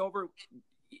hands. It's over.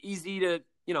 Easy to,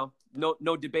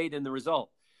 no debate in the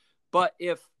result. But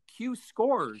if Q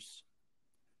scores,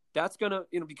 that's going to,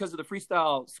 because of the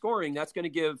freestyle scoring, that's going to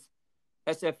give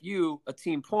SFU a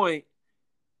team point,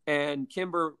 and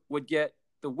Kimber would get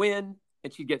the win,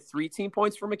 and she'd get 3 team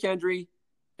points for McKendree,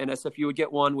 and SFU would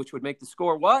get 1, which would make the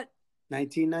score what?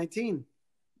 19-19.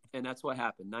 And that's what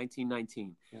happened,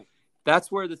 19-19. Yep.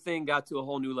 That's where the thing got to a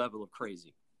whole new level of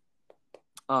crazy.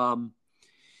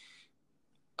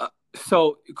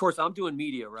 So, of course, I'm doing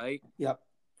media, right? Yep.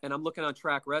 And I'm looking on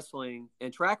track wrestling,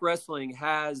 and track wrestling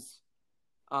has,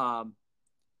 by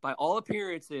all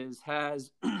appearances,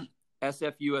 has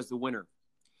SFU as the winner.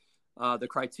 The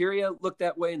criteria looked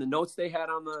that way in the notes they had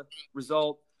on the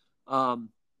result. And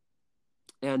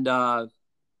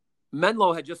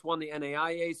Menlo had just won the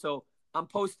NAIA, so I'm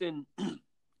posting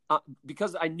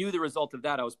because I knew the result of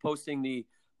that. I was posting the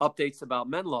updates about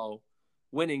Menlo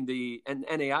winning the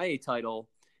NAIA title,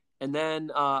 And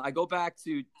then I go back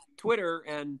to Twitter,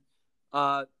 and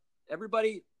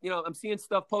everybody, I'm seeing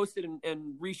stuff posted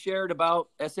and reshared about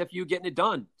SFU getting it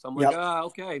done. So I'm like,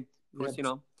 okay. Of course,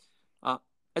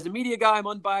 as a media guy, I'm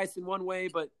unbiased in one way,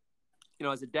 but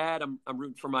as a dad, I'm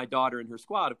rooting for my daughter and her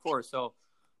squad, of course. So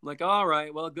I'm like, all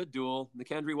right, well, a good duel.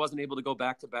 McKendree wasn't able to go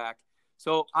back to back.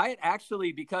 So I had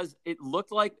actually, because it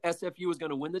looked like SFU was going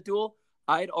to win the duel,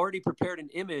 I had already prepared an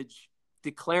image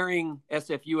declaring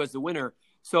SFU as the winner.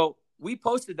 So we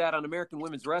posted that on American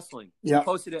Women's Wrestling. We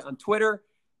posted it on Twitter,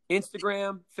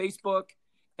 Instagram, Facebook,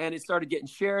 and it started getting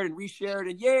shared and reshared,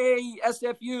 and yay,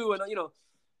 SFU.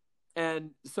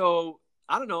 And so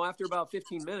I don't know, after about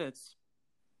 15 minutes,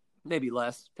 maybe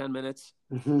less, 10 minutes,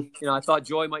 I thought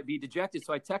Joy might be dejected.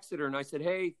 So I texted her and I said,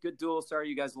 hey, good duel. Sorry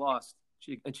you guys lost.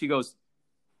 She goes,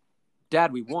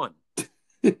 Dad, we won.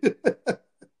 I'm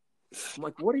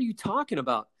like, what are you talking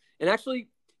about? And actually,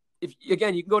 you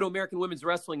can go to American Women's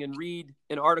Wrestling and read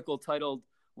an article titled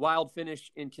Wild Finish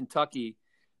in Kentucky.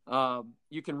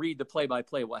 You can read the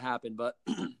play-by-play what happened. But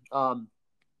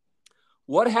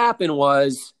what happened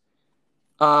was,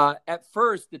 at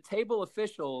first, the table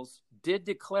officials did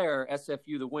declare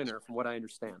SFU the winner, from what I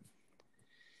understand.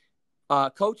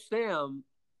 Coach Sam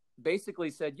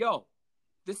basically said, yo,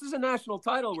 this is a national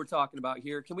title we're talking about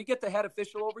here. Can we get the head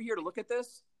official over here to look at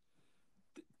this?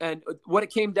 And what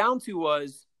it came down to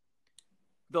was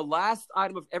the last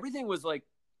item of everything was like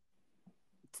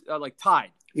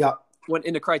tied. Yeah. Went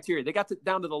into criteria. They got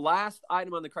down to the last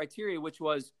item on the criteria, which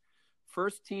was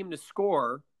first team to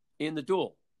score in the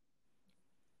duel.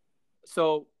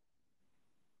 So,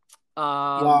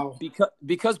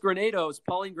 because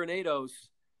Pauline Granados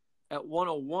at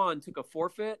 101 took a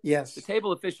forfeit. Yes. The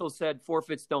table officials said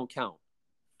forfeits don't count.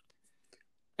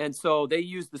 And so they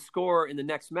used the score in the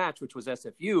next match, which was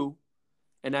SFU,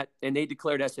 and they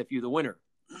declared SFU the winner.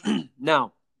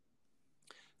 Now,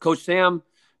 Coach Sam,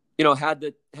 had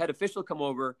the head official come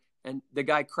over, and the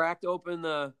guy cracked open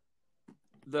the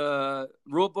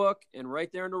rule book, and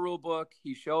right there in the rule book,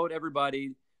 he showed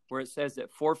everybody where it says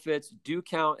that forfeits do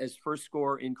count as first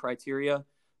score in criteria.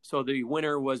 So the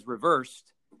winner was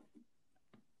reversed.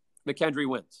 McKendree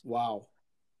wins. Wow.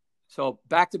 So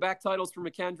back-to-back titles for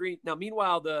McKendree. Now,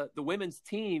 meanwhile, the women's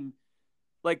team,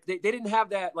 they didn't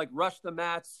have that rush the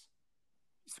mats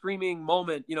screaming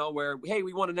moment, where, hey,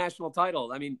 we won a national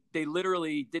title. I mean, they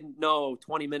literally didn't know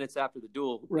 20 minutes after the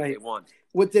duel they won.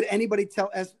 Did anybody tell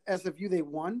SFU they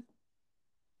won?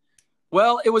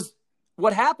 Well,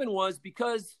 what happened was,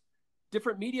 because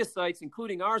different media sites,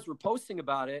 including ours, were posting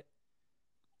about it,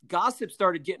 gossip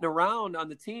started getting around on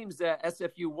the teams that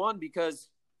SFU won, because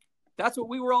that's what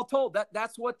we were all told.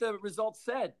 That's what the results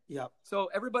said. Yeah. So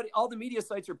all the media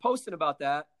sites are posting about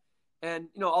that, and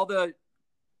all the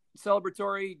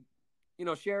celebratory,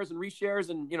 shares and reshares,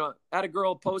 and at a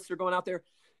girl posts are going out there,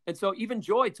 and so even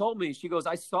Joy told me, she goes,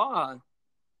 I saw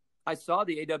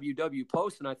the AWW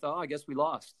post, and I thought, I guess we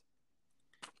lost.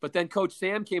 But then Coach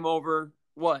Sam came over,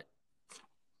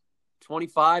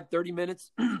 25, 30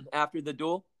 minutes after the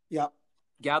duel. Yeah.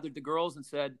 Gathered the girls and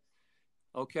said,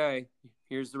 okay,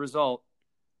 here's the result.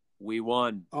 We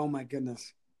won. Oh my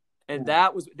goodness. And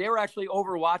they were actually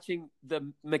over watching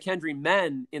the McKendree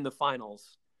men in the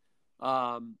finals,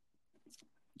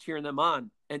 cheering them on.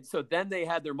 And so then they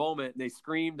had their moment, and they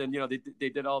screamed, and, they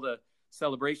did all the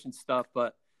celebration stuff.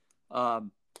 But,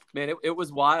 man, it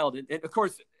was wild. And of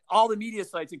course, all the media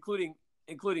sites, including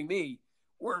me,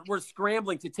 were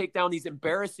scrambling to take down these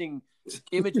embarrassing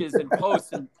images and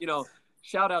posts, and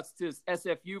shout outs to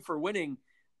SFU for winning,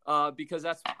 because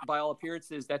that's, by all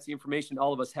appearances, that's the information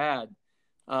all of us had.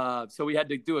 So we had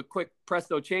to do a quick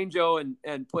presto changeo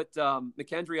and put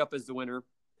McKendree up as the winner.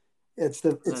 It's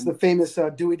the famous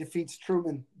Dewey defeats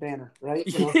Truman banner, right?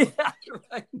 Yeah,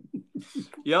 right.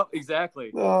 Yep,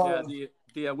 exactly. Yeah,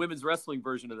 the women's wrestling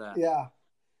version of that. Yeah.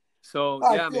 So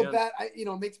I feel bad.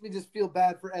 It makes me just feel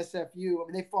bad for SFU. I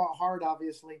mean, they fought hard.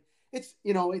 Obviously, it's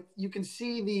you can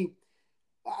see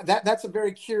that's a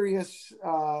very curious.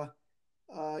 The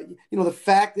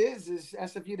fact is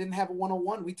SFU didn't have a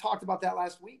 101. We talked about that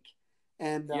last week,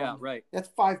 and right. That's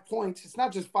 5 points. It's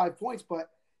not just 5 points, but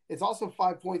it's also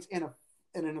 5 points in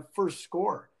a first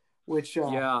score, which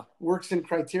works in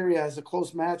criteria as a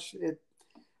close match.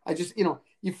 I just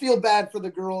you feel bad for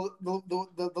the girl,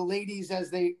 the ladies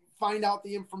as they find out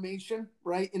the information,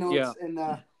 right?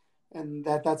 And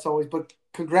that's always. But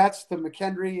congrats to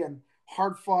McKendree, and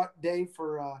hard fought day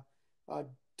for a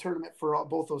tournament for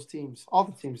both those teams, all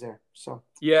the teams there. So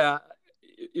yeah,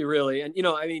 you really, and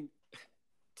to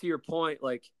your point,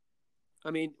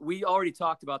 we already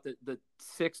talked about the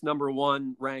 6 number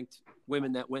 1 ranked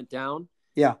women that went down.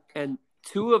 Yeah, and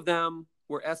 2 of them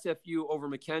were SFU over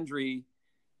McKendree,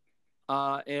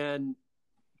 and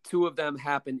 2 of them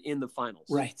happened in the finals.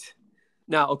 Right.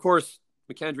 Now, of course,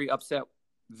 McKendree upset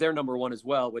their number 1 as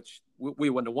well, which we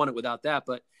wouldn't have won it without that.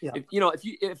 But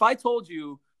if I told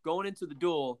you going into the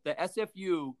duel that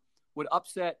SFU would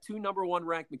upset 2 number 1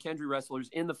 ranked McKendree wrestlers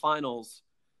in the finals,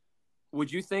 would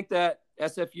you think that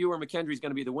SFU or McKendree is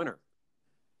going to be the winner?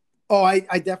 Oh,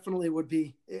 I definitely would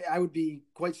be. I would be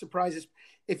quite surprised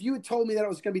if you had told me that it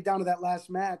was going to be down to that last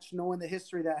match, knowing the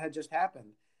history that had just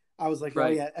happened. I was like,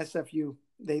 right. Oh yeah, SFU,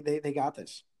 they got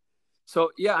this.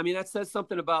 So yeah, I mean that says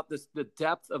something about the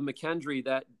depth of McKendree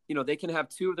that they can have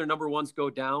 2 of their number 1s go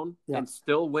down and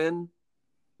still win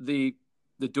the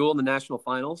duel in the national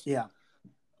finals. Yeah,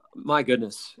 my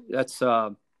goodness, that's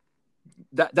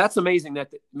amazing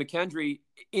that McKendree,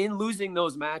 in losing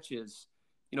those matches,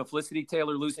 Felicity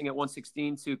Taylor losing at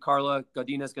 116 to Carla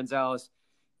Godinez Gonzalez,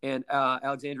 and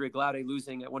Alexandria Glaude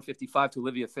losing at 155 to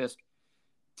Olivia Fisk,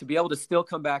 to be able to still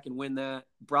come back and win that.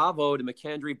 Bravo to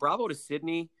McKendree. Bravo to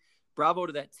Sydney. Bravo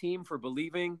to that team for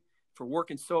believing, for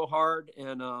working so hard.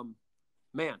 And,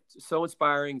 man, so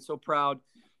inspiring, so proud.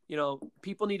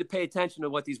 People need to pay attention to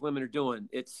what these women are doing.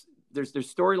 There's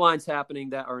storylines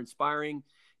happening that are inspiring.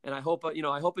 And I hope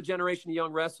a generation of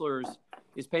young wrestlers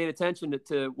is paying attention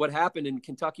to what happened in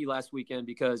Kentucky last weekend,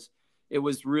 because it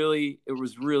was really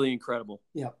incredible.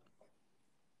 Yeah.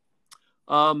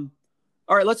 All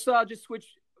right, let's just switch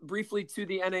briefly to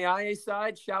the NAIA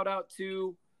side. Shout out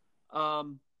to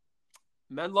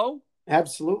Menlo.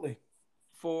 Absolutely.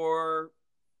 For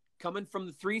coming from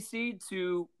the 3 seed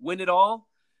to win it all.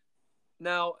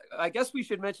 Now, I guess we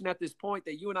should mention at this point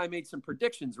that you and I made some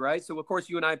predictions, right? So, of course,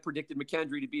 you and I predicted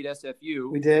McKendree to beat SFU.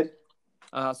 We did.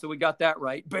 So we got that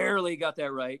right. Barely got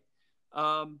that right.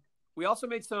 We also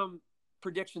made some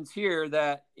predictions here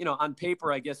that, on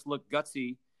paper, I guess, look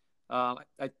gutsy. I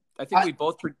think we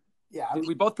both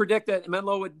we both predict that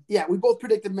Menlo would. Yeah, we both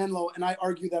predicted Menlo, and I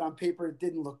argue that on paper it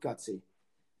didn't look gutsy.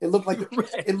 It looked like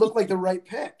it looked like the right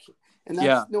pick, and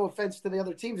that's no offense to the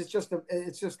other teams. It's just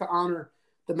to honor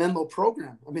the Menlo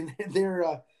program. I mean,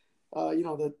 they're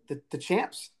the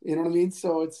champs. You know what I mean?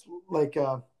 So it's like,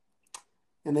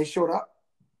 and they showed up.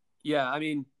 Yeah, I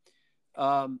mean,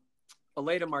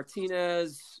 Aleda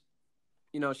Martinez,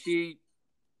 she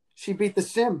beat the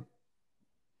Sim.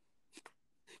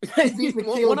 She beat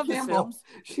Michaela Campbell.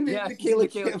 She beat Michaela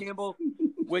Campbell,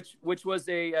 which was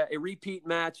a repeat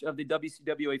match of the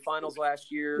WCWA finals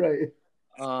last year. Right.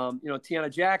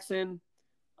 Tiana Jackson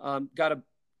got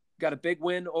a big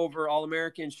win over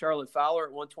All-American Charlotte Fowler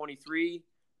at 123.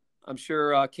 I'm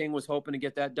sure King was hoping to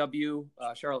get that W.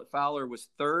 Charlotte Fowler was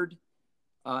 3rd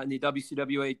in the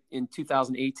WCWA in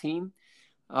 2018.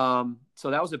 So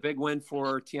that was a big win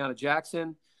for Tiana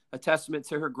Jackson, a testament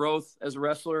to her growth as a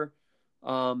wrestler.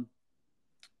 Abby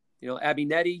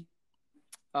Nettie,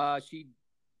 she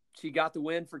got the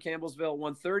win for Campbellsville at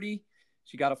 130.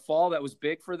 She got a fall that was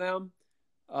big for them.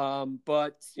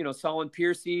 But Solon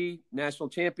Piercy, national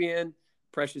champion,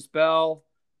 Precious Bell,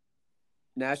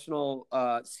 national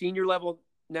senior level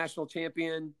national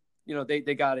champion.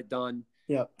 They got it done.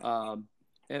 Yeah.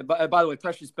 And by the way,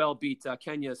 Precious Bell beat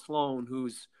Kenya Sloan,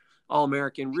 who's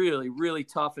All-American, really, really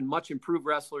tough and much improved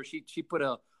wrestler. She put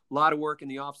a lot of work in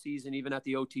the off season, even at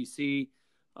the OTC.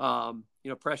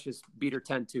 Precious beat her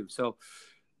 10-2. So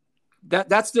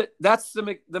that's the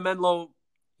Menlo.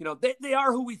 They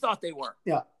are who we thought they were.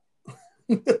 Yeah.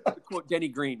 To quote Denny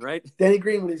Green, right? Denny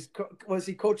Green, was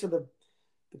he coach of the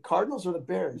Cardinals or the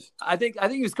Bears? I think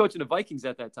he was coaching the Vikings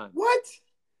at that time. What?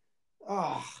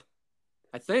 Oh.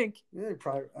 I think. Yeah,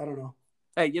 probably. I don't know.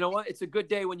 Hey, you know what? It's a good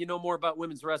day when you know more about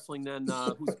women's wrestling than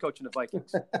who's coaching the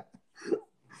Vikings.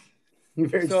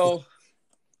 So,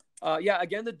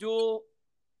 again, the duel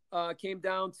came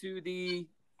down to the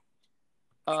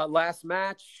last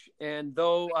match, and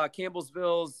though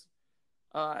Campbellsville's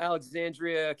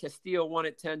Alexandria Castillo won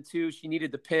at 10-2, she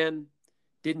needed the pin,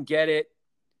 didn't get it.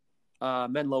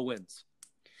 Menlo wins.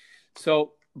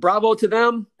 So, bravo to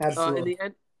them. Absolutely.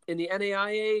 In the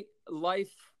NAIA,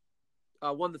 Life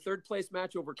won the 3rd place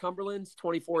match over Cumberland's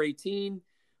 24-18.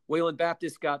 Wayland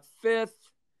Baptist got 5th.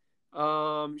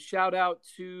 Shout out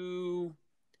to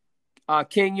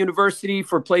King University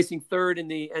for placing 3rd in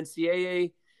the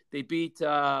NCAA. They beat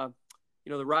the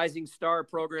Rising Star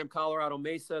program, Colorado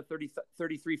Mesa,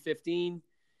 33-15.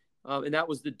 And that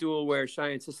was the duel where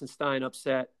Cheyenne Sissenstein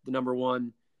upset the number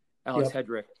 1 Alex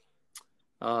Hedrick.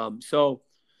 I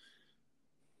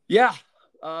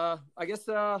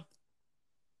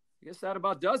guess that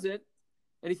about does it.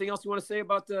 Anything else you want to say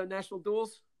about the national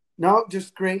duels? No,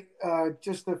 just great.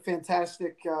 Just a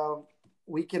fantastic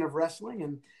weekend of wrestling.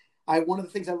 And one of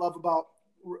the things I love about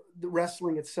the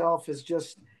wrestling itself is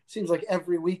just seems like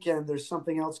every weekend there's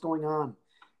something else going on,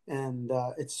 and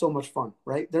it's so much fun,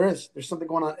 right? There's something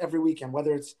going on every weekend,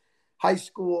 whether it's high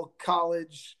school,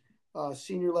 college,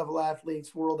 senior level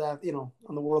athletes,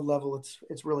 on the world level,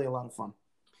 it's really a lot of fun.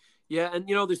 Yeah, and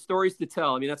there's stories to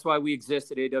tell. I mean, that's why we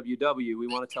exist at AWW. We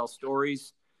want to tell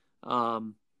stories,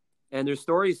 and there's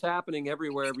stories happening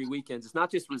everywhere every weekend. It's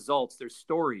not just results. There's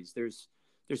stories. There's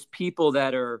people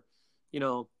that are,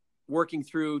 working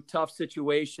through tough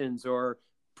situations or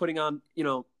putting on,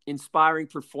 inspiring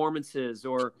performances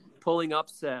or pulling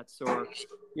upsets or,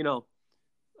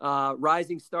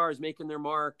 rising stars making their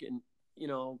mark, and,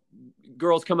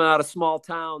 girls coming out of small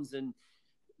towns and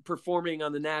performing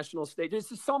on the national stage. There's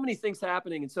just so many things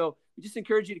happening. And so we just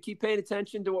encourage you to keep paying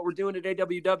attention to what we're doing at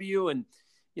AWW. And,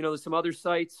 there's some other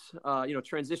sites,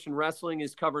 Transition Wrestling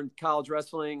is covering college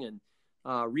wrestling, and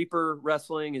Reaper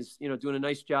Wrestling is, doing a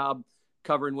nice job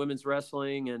covering women's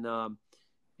wrestling. And,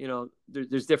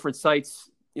 there's different sites,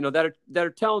 that are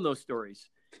telling those stories.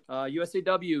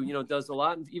 USAW, does a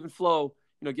lot, and even Flow,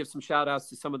 give some shout outs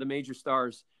to some of the major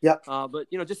stars. Yep. But,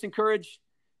 just encourage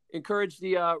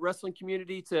the wrestling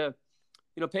community to,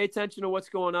 pay attention to what's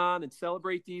going on and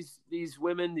celebrate these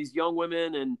women, these young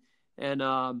women,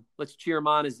 and let's cheer them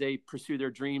on as they pursue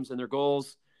their dreams and their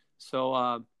goals. So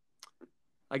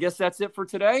I guess that's it for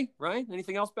today, right?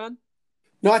 Anything else, Ben?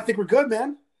 No, I think we're good,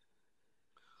 man.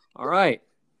 All right.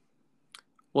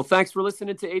 Well, thanks for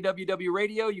listening to AWW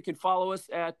Radio. You can follow us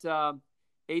at AWW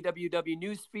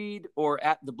Newsfeed or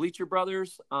at the Bleacher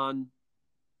Brothers on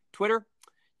Twitter.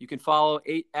 You can follow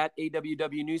at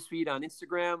AWW Newsfeed on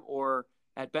Instagram, or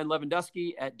at Ben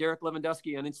Lewandowski, at Derek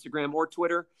Lewandowski on Instagram or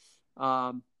Twitter.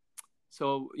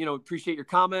 So, appreciate your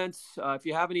comments. If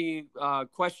you have any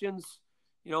questions,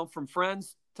 from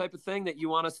friends type of thing that you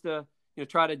want us to,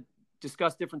 try to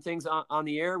discuss different things on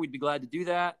the air, we'd be glad to do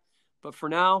that. But for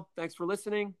now, thanks for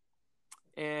listening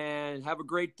and have a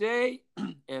great day.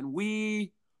 And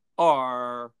we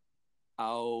are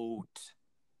out.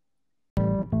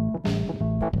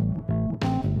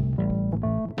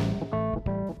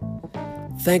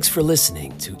 Thanks for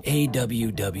listening to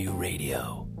AWW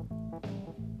Radio.